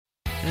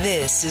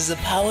This is a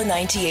Power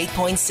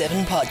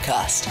 98.7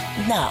 podcast.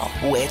 Now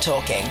we're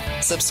talking.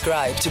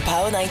 Subscribe to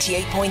Power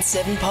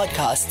 98.7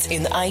 podcasts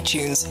in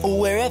iTunes or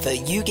wherever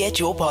you get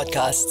your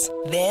podcasts.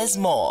 There's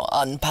more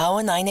on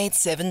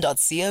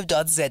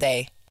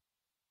power987.co.za.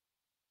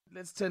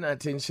 Let's turn our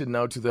attention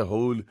now to the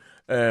whole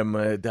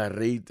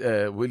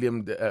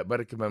William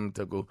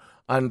Barakimamtago,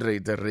 Andre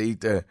the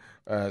Rate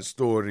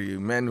story.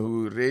 Man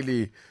who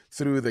really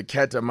threw the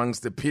cat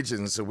amongst the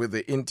pigeons with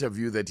the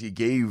interview that he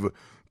gave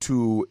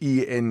to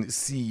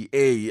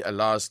ENCA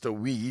last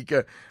week,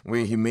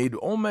 where he made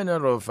all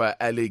manner of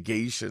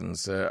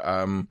allegations,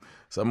 some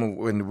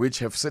of which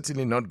have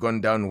certainly not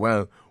gone down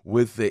well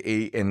with the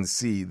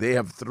ANC. They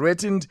have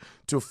threatened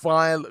to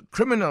file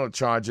criminal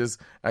charges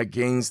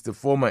against the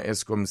former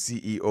Eskom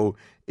CEO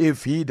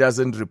if he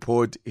doesn't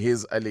report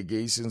his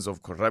allegations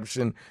of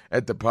corruption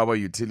at the power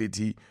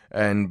utility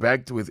and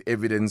backed with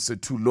evidence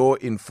to law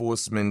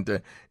enforcement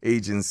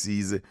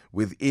agencies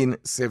within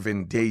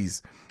 7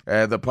 days.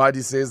 The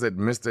party says that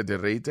Mr. De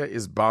Ruyter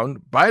is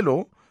bound by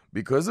law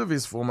because of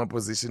his former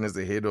position as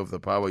the head of the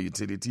power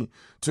utility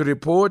to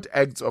report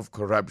acts of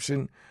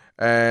corruption.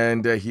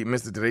 And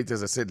Mr. De Ruyter,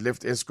 as I said,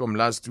 left Eskom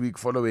last week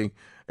following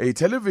a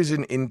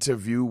television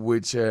interview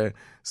which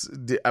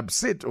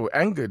upset or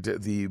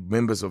angered the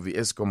members of the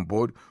Eskom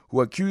board,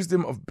 who accused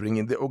him of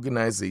bringing the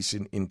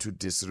organization into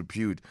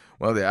disrepute.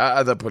 Well, there are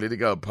other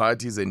political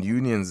parties and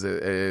unions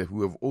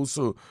who have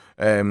also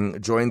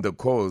joined the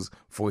cause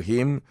for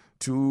him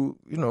to,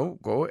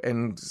 go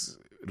and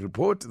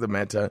report the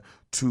matter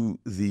to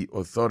the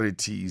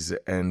authorities.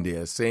 And they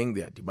are saying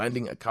they are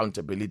demanding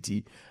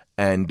accountability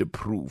and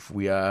proof.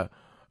 We are,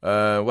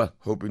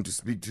 hoping to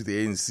speak to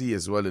the ANC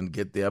as well and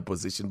get their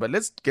position. But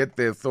let's get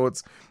their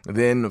thoughts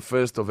then.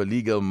 First, of a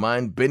legal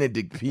mind,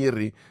 Benedict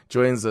Phiri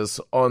joins us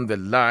on the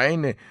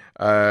line.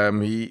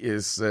 He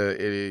is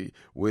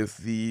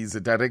he's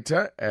a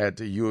director at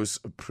US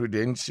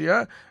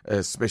Prudentia,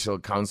 Special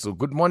Counsel.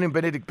 Good morning,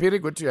 Benedict Phiri.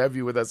 Good to have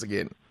you with us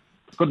again.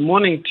 Good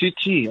morning,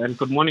 TT, and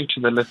good morning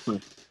to the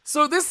listeners.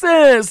 So this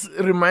has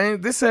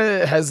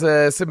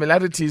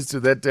similarities to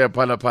that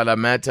Pala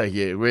matter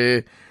here,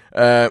 where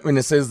in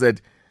a sense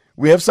that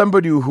we have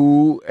somebody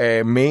who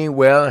may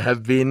well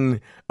have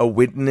been a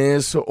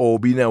witness or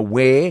been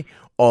aware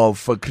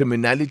of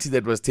criminality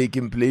that was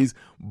taking place,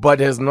 but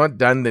has not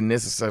done the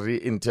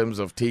necessary in terms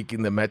of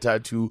taking the matter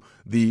to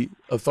the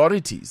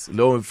authorities,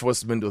 law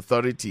enforcement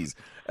authorities.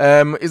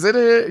 Are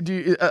there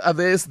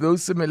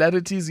those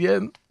similarities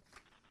here?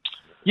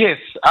 Yes,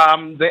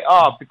 they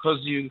are,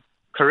 because you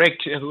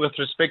correct with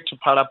respect to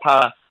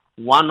Palapala.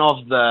 One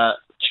of the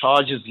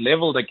charges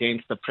leveled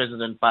against the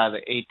president by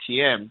the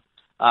ATM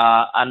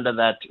under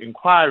that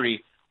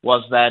inquiry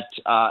was that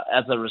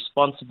as a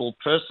responsible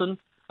person,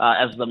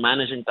 as the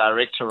managing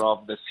director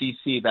of the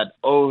CC that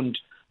owned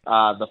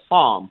the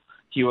farm,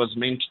 he was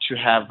meant to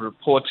have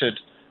reported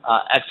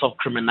acts of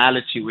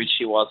criminality which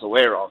he was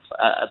aware of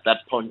at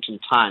that point in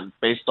time,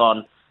 based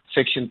on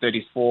Section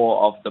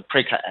 34 of the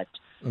PRECA Act.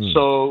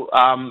 So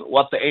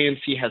what the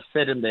ANC has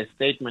said in their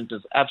statement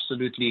is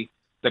absolutely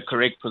the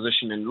correct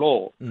position in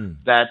law,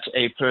 that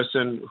a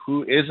person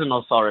who is an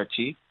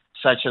authority,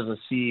 such as a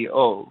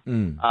CEO,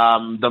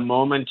 the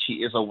moment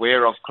he is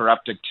aware of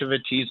corrupt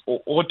activities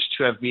or ought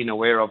to have been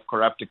aware of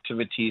corrupt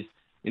activities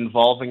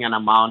involving an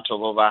amount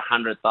of over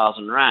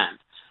 100,000 rand,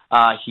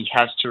 he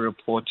has to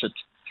report it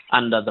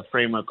under the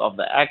framework of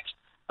the Act.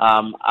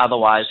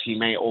 Otherwise, he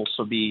may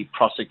also be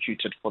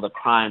prosecuted for the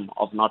crime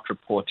of not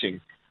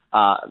reporting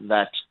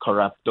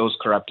those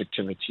corrupt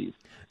activities.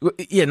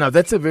 Yeah, now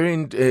that's a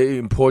very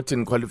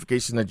important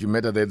qualification that you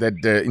made there,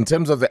 that in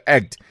terms of the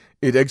Act,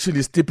 it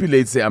actually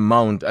stipulates the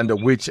amount under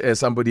which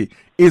somebody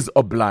is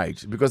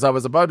obliged. Because I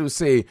was about to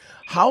say,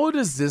 how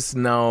does this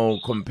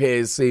now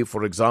compare, say,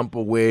 for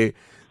example, where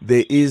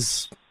there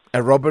is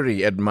a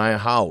robbery at my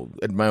house,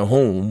 at my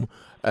home,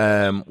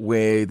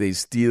 where they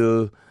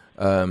steal,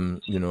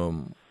 some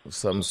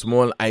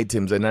small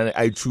items, and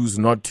I choose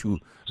not to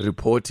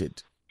report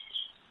it?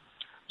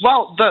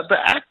 Well, the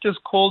Act is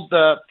called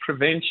the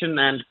Prevention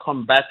and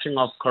Combating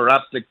of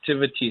Corrupt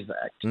Activities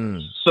Act.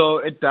 So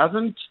it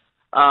doesn't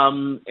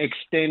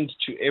extend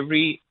to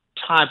every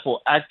type or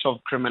act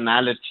of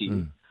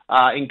criminality,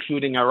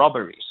 including a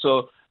robbery.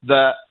 So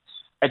the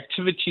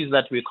activities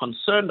that we're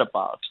concerned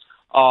about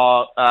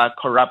are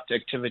corrupt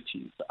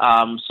activities.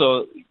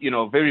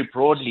 Very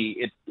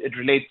broadly, it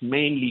relates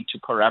mainly to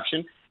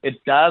corruption.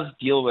 It does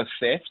deal with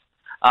theft.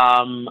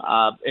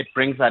 It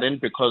brings that in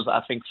because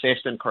I think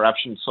theft and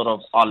corruption sort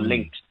of are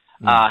linked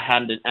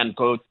and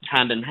go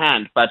hand in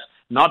hand. But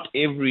not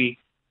every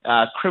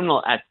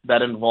criminal act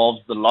that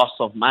involves the loss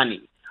of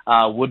money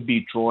would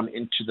be drawn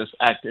into this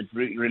act. It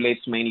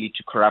relates mainly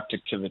to corrupt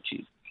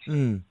activities.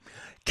 Can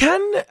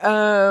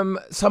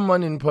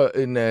someone in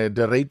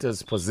De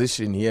Ruyter's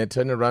position here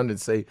turn around and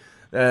say,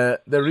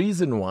 the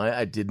reason why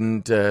I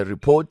didn't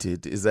report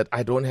it is that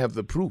I don't have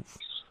the proof?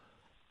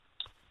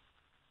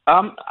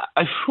 I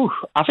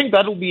think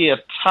that will be a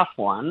tough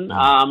one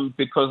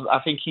because I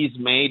think he's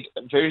made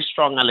very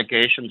strong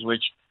allegations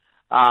which,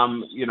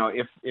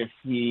 if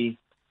he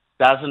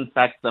doesn't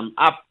back them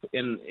up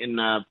in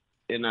a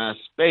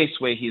space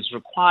where he's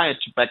required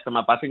to back them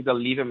up, I think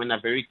they'll leave him in a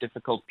very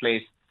difficult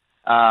place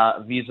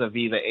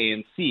vis-a-vis the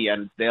ANC,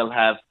 and they'll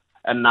have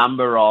a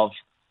number of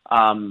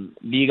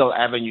legal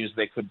avenues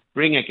they could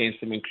bring against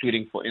him,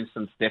 including, for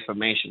instance,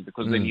 defamation,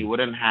 because then you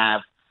wouldn't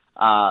have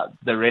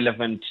the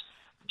relevant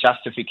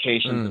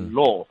justifications in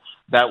law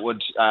that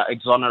would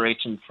exonerate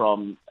him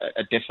from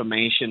a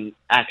defamation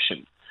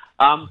action.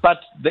 But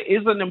there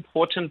is an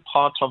important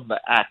part of the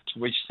Act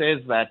which says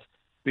that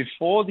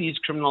before these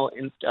criminal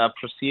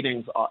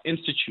proceedings are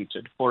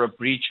instituted for a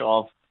breach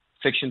of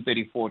Section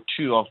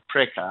 34(2) of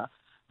PRECA,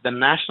 the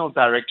National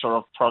Director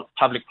of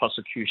Public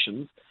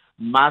Prosecutions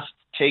must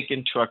take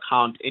into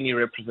account any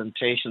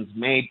representations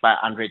made by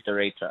Andre de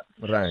Ruyter.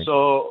 Right.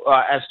 So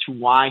as to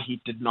why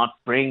he did not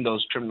bring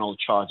those criminal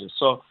charges.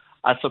 So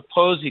I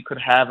suppose he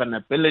could have an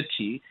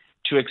ability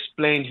to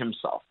explain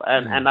himself.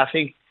 And I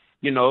think,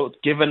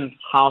 given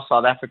how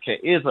South Africa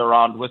is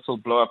around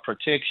whistleblower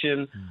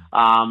protection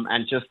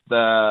and just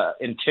the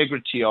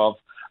integrity of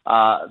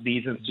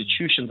these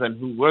institutions and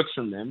who works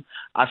in them,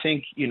 I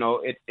think,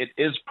 it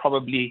is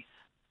probably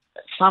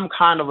some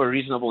kind of a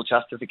reasonable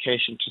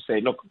justification to say,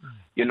 look,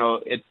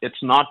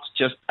 it's not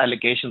just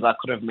allegations I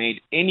could have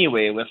made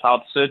anyway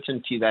without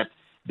certainty that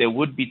they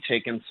would be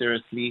taken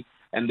seriously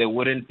and there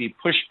wouldn't be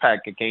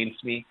pushback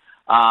against me,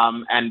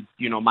 and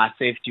my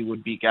safety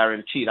would be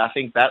guaranteed. I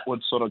think that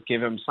would sort of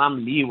give him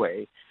some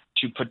leeway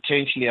to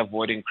potentially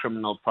avoiding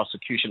criminal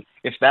prosecution,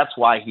 if that's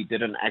why he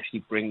didn't actually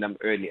bring them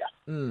earlier.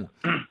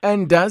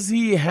 And does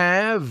he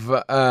have,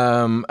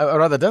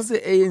 does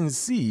the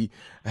ANC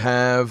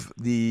have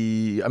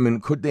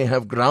could they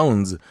have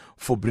grounds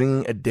for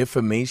bringing a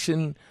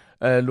defamation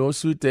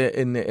lawsuit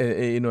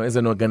as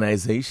an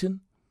organization?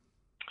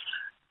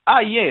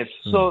 Yes.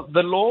 So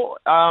the law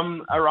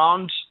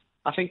around,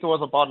 I think it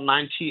was about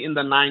in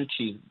the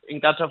 90s,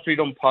 Inkatha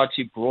Freedom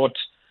Party brought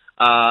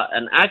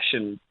an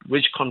action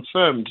which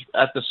confirmed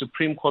at the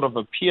Supreme Court of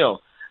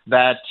Appeal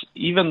that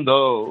even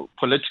though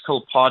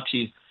political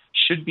parties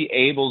should be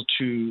able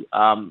to,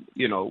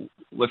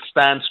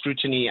 withstand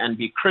scrutiny and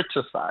be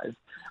criticized,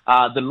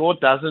 the law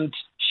doesn't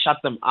shut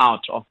them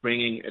out of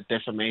bringing a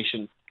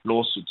defamation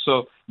lawsuit.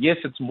 So, yes,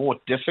 it's more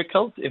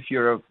difficult if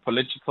you're a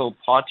political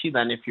party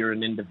than if you're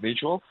an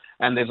individual,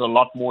 and there's a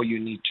lot more you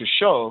need to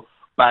show,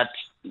 but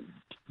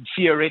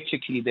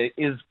theoretically there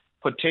is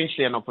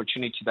potentially an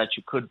opportunity that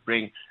you could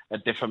bring a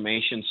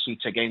defamation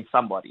suit against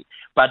somebody.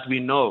 But we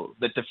know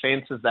the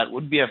defenses that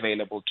would be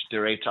available to de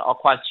Ruyter are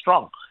quite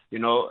strong.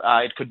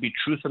 It could be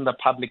truth in the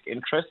public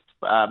interest.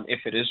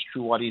 If it is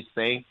true what he's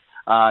saying,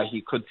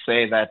 he could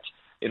say that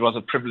it was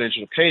a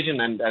privileged occasion,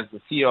 and as the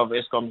CEO of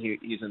Eskom,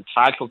 he's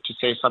entitled to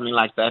say something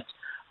like that.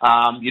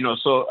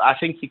 So I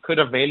think he could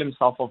avail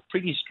himself of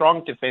pretty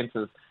strong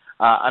defenses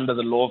under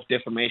the law of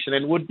defamation,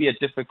 and would be a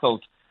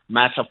difficult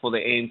matter for the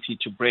ANC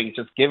to bring,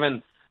 just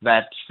given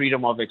that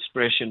freedom of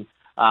expression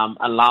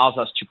allows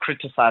us to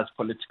criticize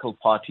political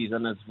parties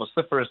and as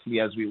vociferously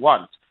as we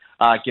want,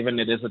 given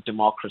it is a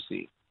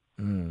democracy.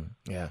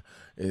 Yeah,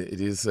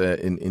 it is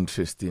an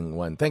interesting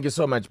one. Thank you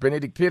so much,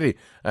 Benedict Phiri.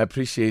 I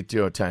appreciate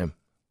your time.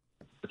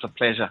 It's a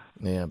pleasure.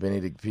 Yeah,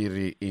 Benedict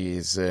Phiri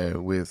is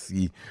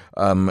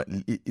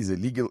is a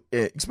legal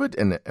expert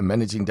and a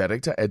managing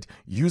director at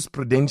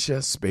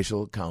Jurisprudentia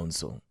Special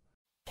Counsel.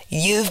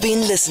 You've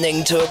been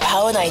listening to a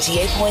Power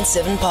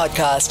 98.7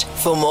 podcast.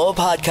 For more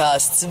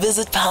podcasts,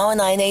 visit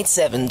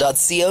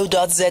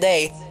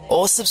power987.co.za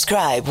or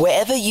subscribe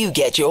wherever you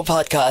get your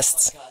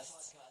podcasts.